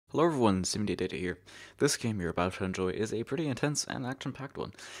Hello everyone, Data here. This game you're about to enjoy is a pretty intense and action-packed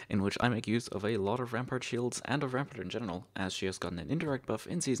one, in which I make use of a lot of Rampart shields and of Rampart in general, as she has gotten an indirect buff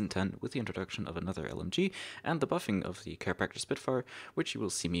in Season 10 with the introduction of another LMG and the buffing of the Chiropractor Spitfire, which you will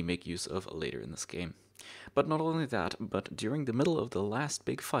see me make use of later in this game. But not only that, but during the middle of the last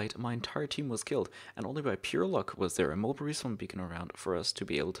big fight, my entire team was killed, and only by pure luck was there a mobile respawn beacon around for us to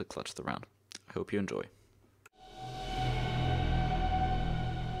be able to clutch the round. I hope you enjoy.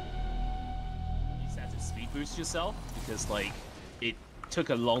 Speed boost yourself because it took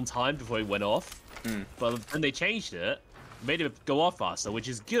a long time before it went off, but then they changed it, made it go off faster, which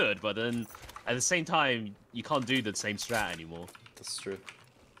is good, but then at the same time you can't do the same strat anymore. That's true.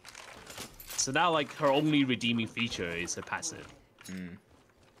 So now her only redeeming feature is her passive.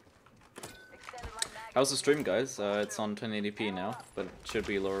 How's the stream, guys? It's on 1080p now, but it should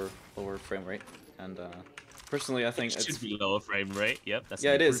be lower frame rate. And personally, I think it should be lower frame rate. Yep, that's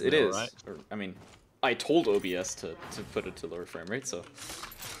it is. right? Or, I mean, I told OBS to put it to lower frame rate, so.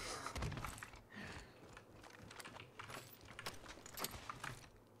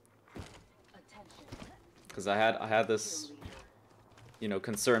 Because I had this,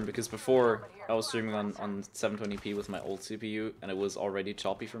 concern, because before I was streaming on 720p with my old CPU, and it was already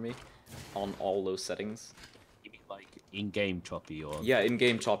choppy for me on all those settings. You mean in-game choppy or? Yeah,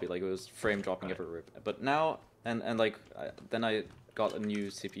 in-game choppy, it was frame dropping everywhere. But now, and then I got a new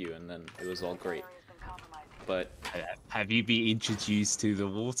CPU, and then it was all great. But have you been introduced to the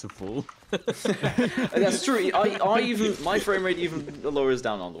waterfall? That's true. My frame rate even lowers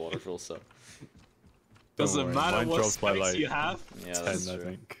down on the waterfall, so. Doesn't matter what specs you have. Yeah, that's 10,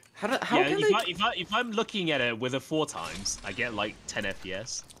 true. I think. If I'm looking at it with a 4 times, I get 10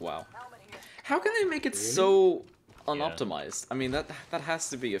 FPS. Wow. How can they make it so unoptimized? I mean, that has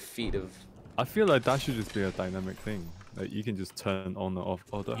to be a feat of. I feel like that should just be a dynamic thing. Like you can just turn on or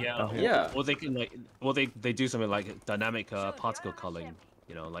off. Or they can they do something like dynamic particle culling.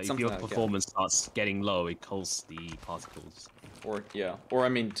 If your performance starts getting low, it culls the particles. Or I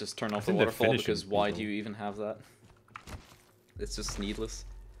mean, just turn off the waterfall, because why do you even have that? It's just needless.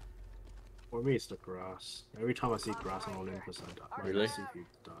 For me, it's the grass. Every time I see grass on Olympus, I die. Really? My CPU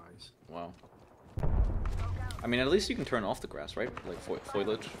dies. Wow. I mean, at least you can turn off the grass, right? Like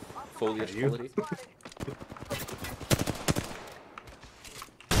foliage quality.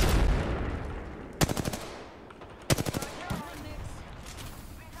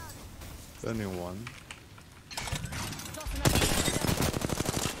 Only one.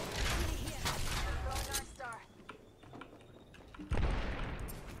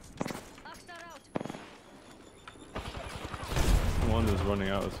 One is running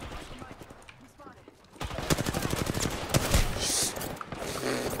out.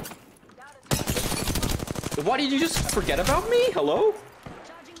 Why did you just forget about me? Hello?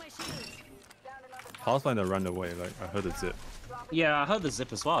 Pathfinder ran away, I heard a zip. Yeah, I heard the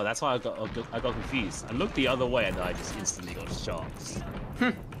zip as well. That's why I got confused. I looked the other way and I just instantly got shot.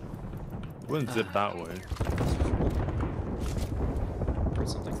 Wouldn't zip that way. Or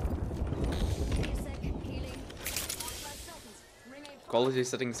something. Quality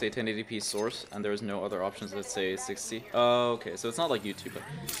settings say 1080p source, and there's no other options that say 60. Oh, okay, so it's not like YouTube, but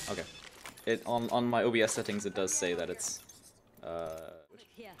okay. It on my OBS settings it does say that it's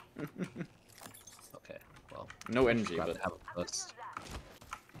Okay, well. No energy, but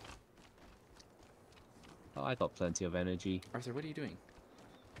oh, I got plenty of energy. Arthur, what are you doing?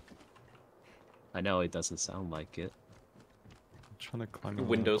 I know it doesn't sound like it. I'm trying to climb around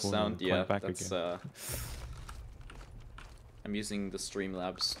Windows the corner sound, and yeah, climb back that's again. I'm using the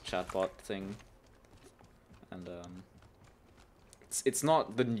Streamlabs chatbot thing, and it's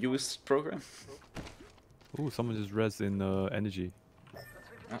not the newest program. Ooh, someone just res in energy.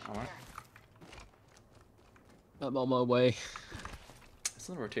 Alright. I'm on my way. It's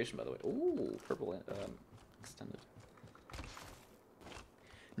in rotation, by the way. Ooh, purple extended.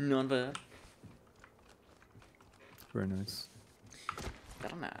 Not bad. Very nice.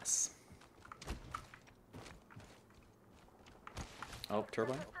 Very nice. Oh,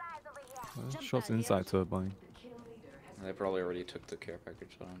 turbine? Shots inside turbine. They probably already took the care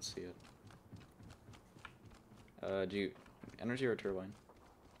package, I don't see it. Do you... energy or turbine?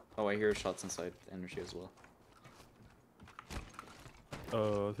 Oh, I hear shots inside energy as well.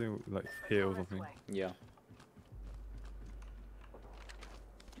 I think here or something. Yeah.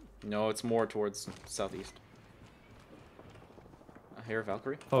 No, it's more towards southeast. I hear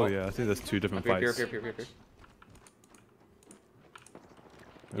Valkyrie. Oh yeah, I think there's two different Here. fights.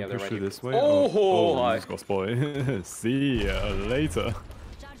 Yeah, they're right here. This way. Oh, I just got spoiled. See ya later.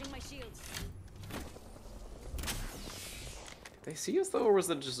 they see us though, or was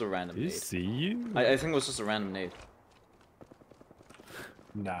it just a random Did he nade? see you? I think it was just a random nade.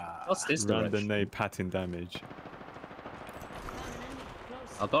 Nah. What's this Random direction? nade patting damage.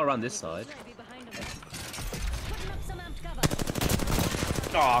 I'll go around this side.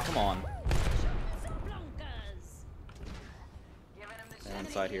 Oh, come on. They're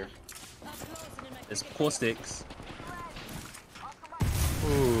inside here. There's caustics.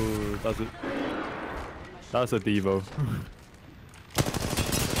 Ooh, that's a Devo.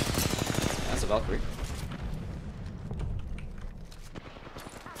 That's a Valkyrie.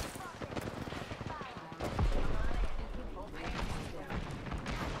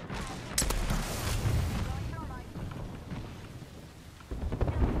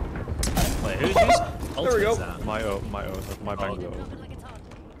 Wait, who's used? There we go. My Bangalore.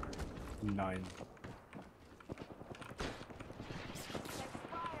 9.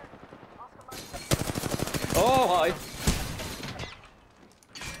 Oh, hi.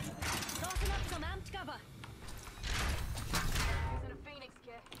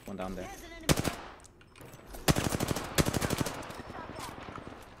 One down there.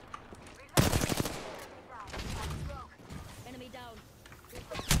 Enemy down.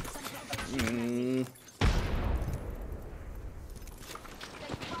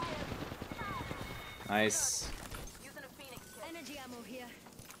 Nice. Energy ammo here.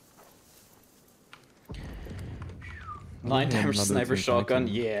 9 damage another sniper team shotgun.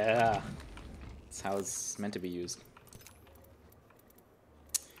 connecting. Yeah. That's how it's meant to be used.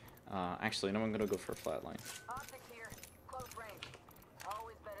 Actually, no, I'm gonna go for a flatline. Optics here. Close range.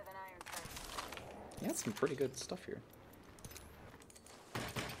 Always better than iron sight. Yeah, some pretty good stuff here.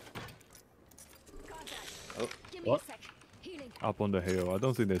 Oh, Give me What? a sec. Healing. Up on the hill. I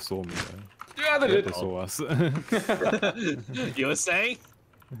don't think they saw me though. yeah, they They did. saw us. You were saying?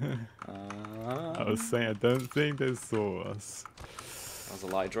 I was saying I don't think they saw us. That was a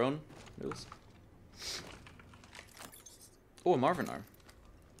light drone. Noodles. Oh, a Marvin arm.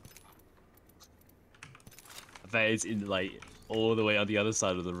 That is in like all the way on the other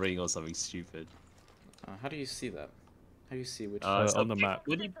side of the ring or something stupid. How do you see that? How do you see which? On the map.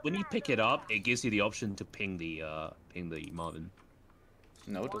 When you pick it up, it gives you the option to ping the Marvin.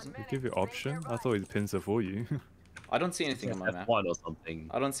 No, it doesn't. They give you option? I thought it pins it for you. I don't see anything on my map. F1 or something.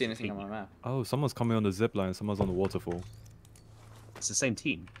 I don't see anything on my map. Oh, someone's coming on the zip line. Someone's on the waterfall. It's the same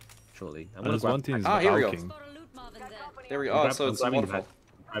team, surely. I'm And gonna there's grab. one team is Ah, here we go. Valking. Got a loot Marvin there. There we go. I'm Oh, grab- so I'm it's a grabbing the waterfall.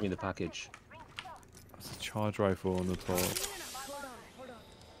 grabbing the package. There's a charge rifle on the top. Hold on, hold on.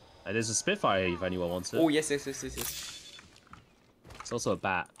 And there's a Spitfire if anyone wants it. Oh, yes, yes, yes, yes, yes. It's also a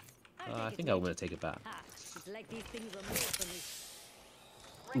bat. I think I'm gonna take a bat. Ah, it's like these things were made for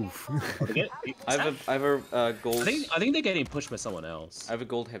me. Oof. I have a gold. I think they're getting pushed by someone else. I have a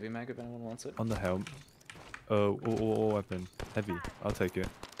gold heavy mag if anyone wants it. On the helm. All weapon. Heavy. I'll take it.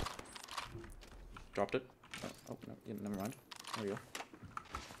 Dropped it. Oh no, yeah, never mind. There we go.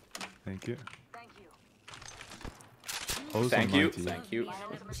 Thank you. Thank you. Oh, Thank you. 90. Thank you. LMG.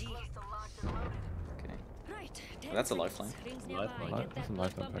 Close to launch and loaded. Okay. Right. That's a lifeline. Rings Lifeline. nearby. Get That's a that blood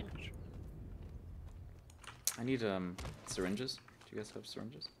lifetime pumping. package. I need syringes. Do you guys have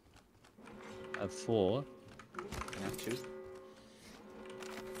syringes? I have 4. Can I have 2?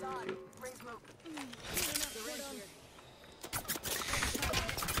 Sod. Rings move.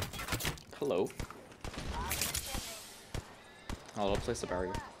 Hello. Oh, I'll place a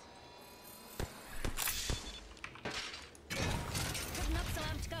barrier. Putting up some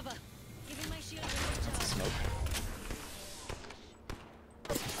amped cover. Giving my shield a recharge. Smoke.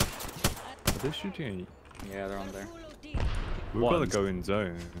 Are they shooting? Yeah, they're on there. Full OD. We're gonna Ones. go in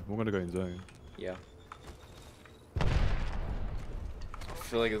zone. We're gonna go in zone. Yeah. I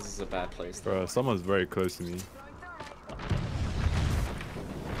feel like this is a bad place. Though. Bro, someone's very close to me. Amped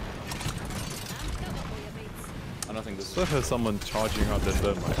cover for your mates. I don't think this I is. heard someone charging up the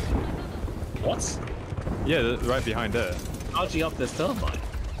thermite. What? Yeah, right behind there. Charging up the thermite.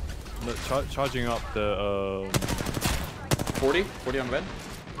 No, charging up the 40? 40 on red?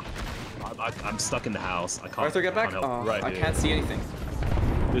 I'm stuck in the house. I can't. Arthur, get back! can't help. Oh, Right I here. can't see anything.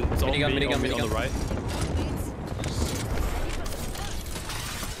 It's on me, Minigun, minigun, on me, on minigun. the right.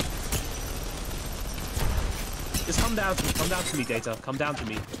 Just come down to me. Come down to me, Data. Come down to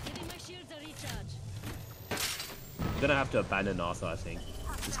me. Giving my shields a recharge. I'm gonna have to abandon Arthur, I think.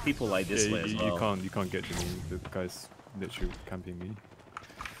 There's people like this Yeah, way as well. you can't get to me. The guy's literally camping me.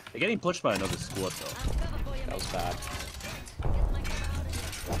 They're getting pushed by another squad though. Amped cover for your That was mates. bad. Get my cover out of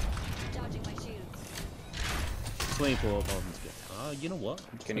here. Charging my shields. Just waiting for them to get. You know what?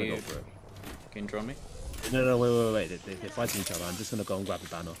 I'm just Can gonna you- go for it. Can you drone me? No, wait. They're fighting each other. I'm just gonna go and grab the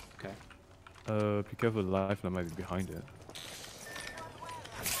banner. Okay. Be careful, the lifeline might be behind it.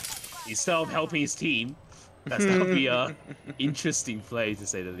 instead of helping his team, that would be a interesting play to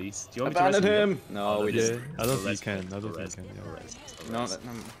say the least. Do you want me to Abandon rescue him! No, we Yeah, didn't. I don't think Res- you can. I don't res- think you can. Yeah. res- No, res.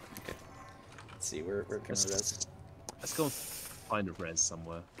 no, okay. Let's see, where can we res? Let's go find a res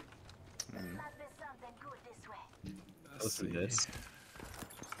somewhere. Might be something good this way. Go through this.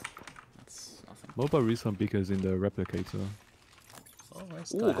 That's nothing. Mobile respawn beacons in the replicator. Oh,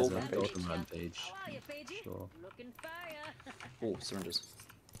 nice. Ooh, That has gold a rampage. golden rampage. How are you, Fiji? Sure. Looking fire. Oh, syringes.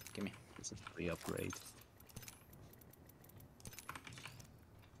 Gimme. It's a free upgrade.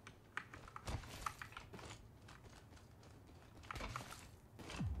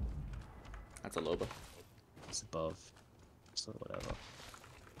 That's a Loba. It's above. So whatever.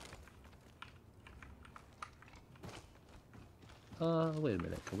 Wait a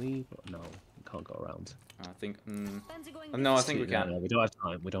minute. Can we? No, we can't go around. I think. Fancy going No, I this think we No, can. no, we don't have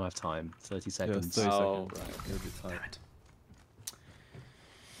time. We don't have time. 30 seconds. 30 Oh, seconds. right. It'll be tight.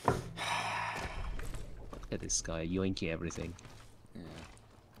 Damn it. Look at this guy yoinking everything. Yeah.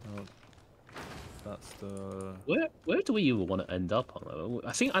 Oh, that's the. Where do we even want to end up on?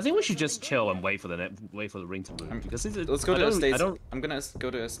 I think we should just chill and wait for the ring to move because it's, Let's go I to don't- estates. I don't. I'm gonna go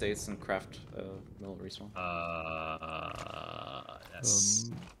to estates and craft mill respawn. That's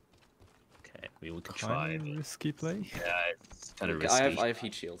okay. We could try. Kind of risky play. Yeah, it's kind of Okay, risky. I have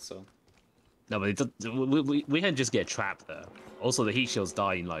heat shield, so. No, but we can just get trapped there. Also, the heat shields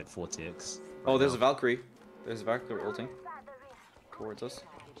die in like 4 ticks. Oh, there's a Valkyrie. There's a Valkyrie ulting towards us.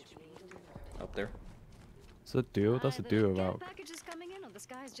 Up there. It's a duo. That's a Hi, duo the care Valk. package is coming in, or this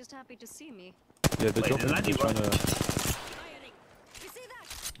guy's just happy to see me. Yeah, they're Wait, dropping. is They're that trying to. Firing. You see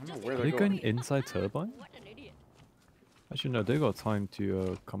that? I don't know Just where Are they're they going. going inside turbine? What an idiot. Actually, no. They got time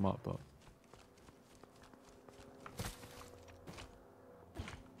to come up, but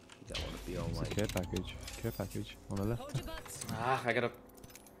You don't want to be on it's a like. care package. Care package on the left. Hold your butts. Ah, I gotta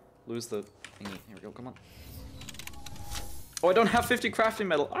lose the thingy. Here we go, come on. Oh, I don't have 50 crafting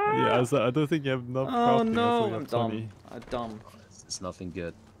metal. Ah! Yeah, I don't think you have enough. Oh crafting, I thought no, you I'm had dumb. 20. I'm dumb. It's nothing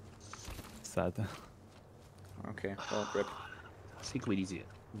good. Sad. Okay, well, rip. I think we need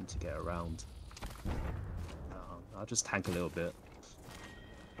to get around. I'll just tank a little bit.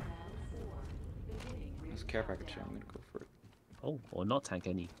 There's a care package here, I'm gonna go for it. Oh, or not tank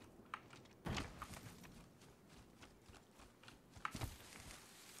any.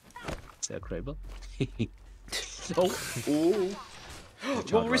 Is there a Kraber? Oh, Ooh!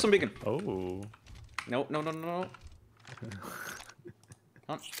 Well, respawn beacon! Oh. No, no, no, no, no.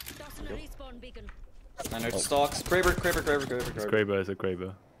 Huh? Tossing a respawn beacon. I know, stalks. Kraber, Kraber, Kraber, Kraber, It's Kraber. Kraber. It's a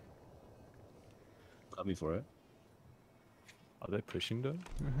Kraber. coming for it. Are they pushing though?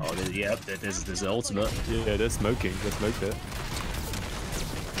 Oh, yeah, there's the ultimate. Yeah, they're smoking. They smoked it.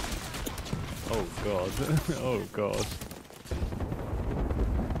 Oh god. Oh god.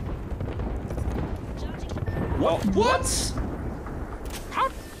 What? What?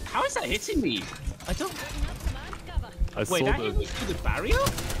 How is that hitting me? I don't. Putting up some armed cover. I Wait, saw that hit me the. through the barrier?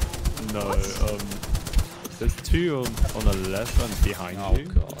 No. There's two on the left and behind Oh you.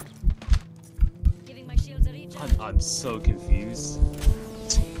 god. Giving my shields a reach. I'm so confused.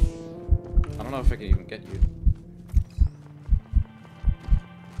 I don't know if I can even get you.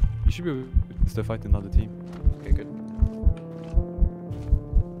 You should be able to fight another team. Okay, good.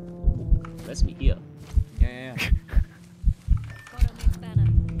 That's me here. Yeah, yeah, yeah. Photo makes banner.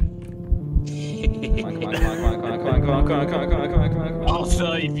 Come on, come on, come on, come on, come on, come on, come on, come on, come on, come on, come on.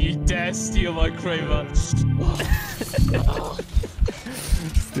 Arthur, if you dare steal my Kraber.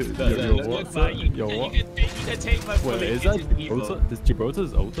 Your what? man, Your what? you can take my Wait, fully is that kitted Evo. Gibraltar? Is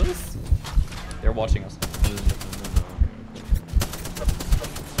Gibraltar's Ultas? They're watching us.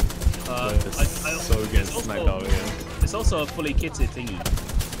 So getting it's also- sniped out here. It's also a fully kitted thingy.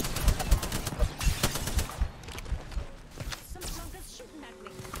 Some slunkers shooting at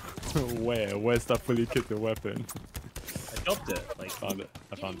me. Where? Where's that fully kitted weapon? I dropped it. Like, Found it.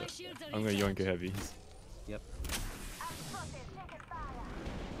 I Giving found my it. shields a I'm gonna recharge. yoink a heavies. yep.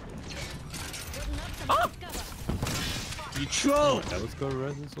 Putting up some armed cover. You troll! That was go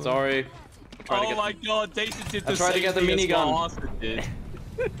res as well. Sorry. I tried to Oh get my god, Jason did the I tried to same get the thing as what minigun. Arthur did.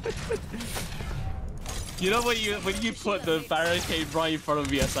 You know when you put the barricade right in front of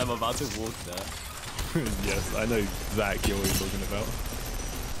me as I'm about to walk there? Yes, I know exactly what you're talking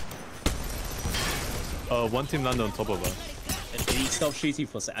about. One team landed on top of us. And he stopped shooting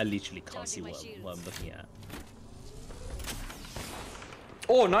for a sec. I literally can't see what I'm looking at.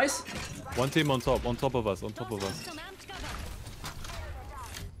 Oh, nice! One team on top of us, on top of us. Some armed cover.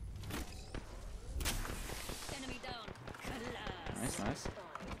 Enemy down. Class. Nice, nice.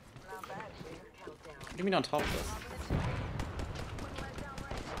 What do you mean on top of us?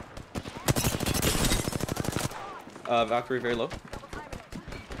 Valkyrie very low.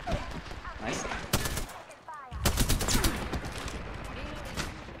 Nice.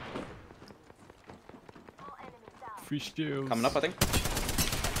 Free shields. Coming up, I think.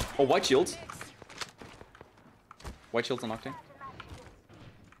 Oh, white shields. White shields on Octane.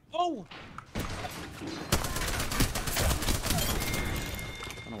 Oh! I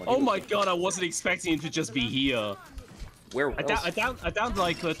don't know what Oh he my was- god, I wasn't expecting him to just be here. Where else? I downed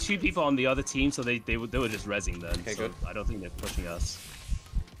like 2 people on the other team, so they were just rezzing then. Okay, so good. I don't think they're pushing us.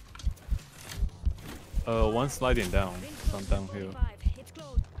 One sliding down. Some downhill. It's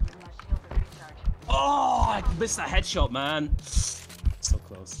closed. Oh, I missed that headshot, man. So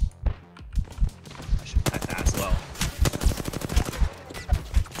close. I should attack that as well.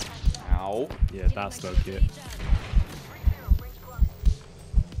 Ow. Yeah, that's the kit.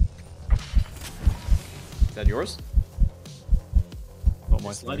 Is that yours? Not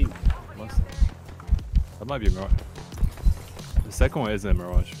my Sliding. sniper. That might be a mirage. The second one isn't a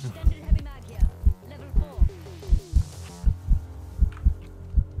mirage. Extended heavy mag here. Level 4.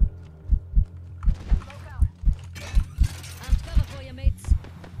 I'm cover for you, mates.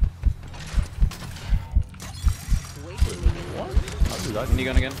 How did that?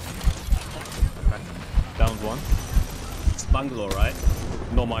 Minigun again. Down one. It's Bangalore, right?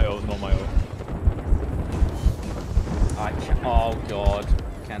 Not my ult, not my ult. I can't. Oh god.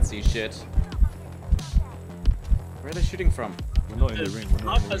 Can't see shit. Where are they shooting from? We're not in the ring. We're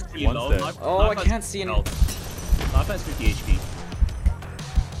not in the Life's ring. pretty One's low. there. Oh, I can't see any. Life has 50 HP.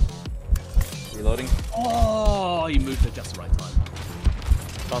 Reloading. Oh, he moved at just the right time.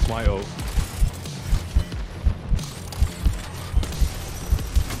 That's my ult.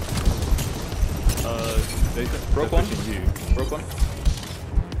 They Broke they're one. pushing you. Broke one.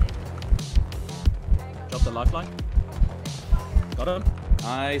 Drop the lifeline. Got him.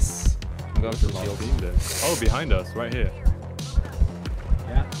 Nice. I'm going for the Last shield. team there. Oh, behind us, right here.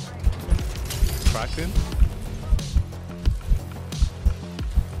 Yeah. Cracked him.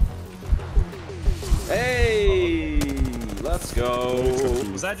 Hey! Let's go.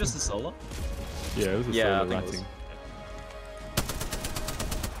 Was that just a solo? Yeah, it was a Yeah, I solo think it was. ratting.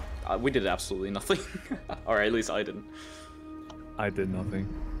 We did absolutely nothing. Or at least I didn't. I did nothing.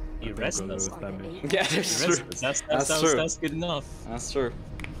 I You think I rest got us. lowest damage. Yeah, that's true. That's true. That's good enough. That's true.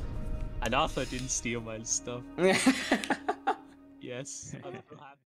 And Arthur didn't steal my stuff. Yes. I'm so happy.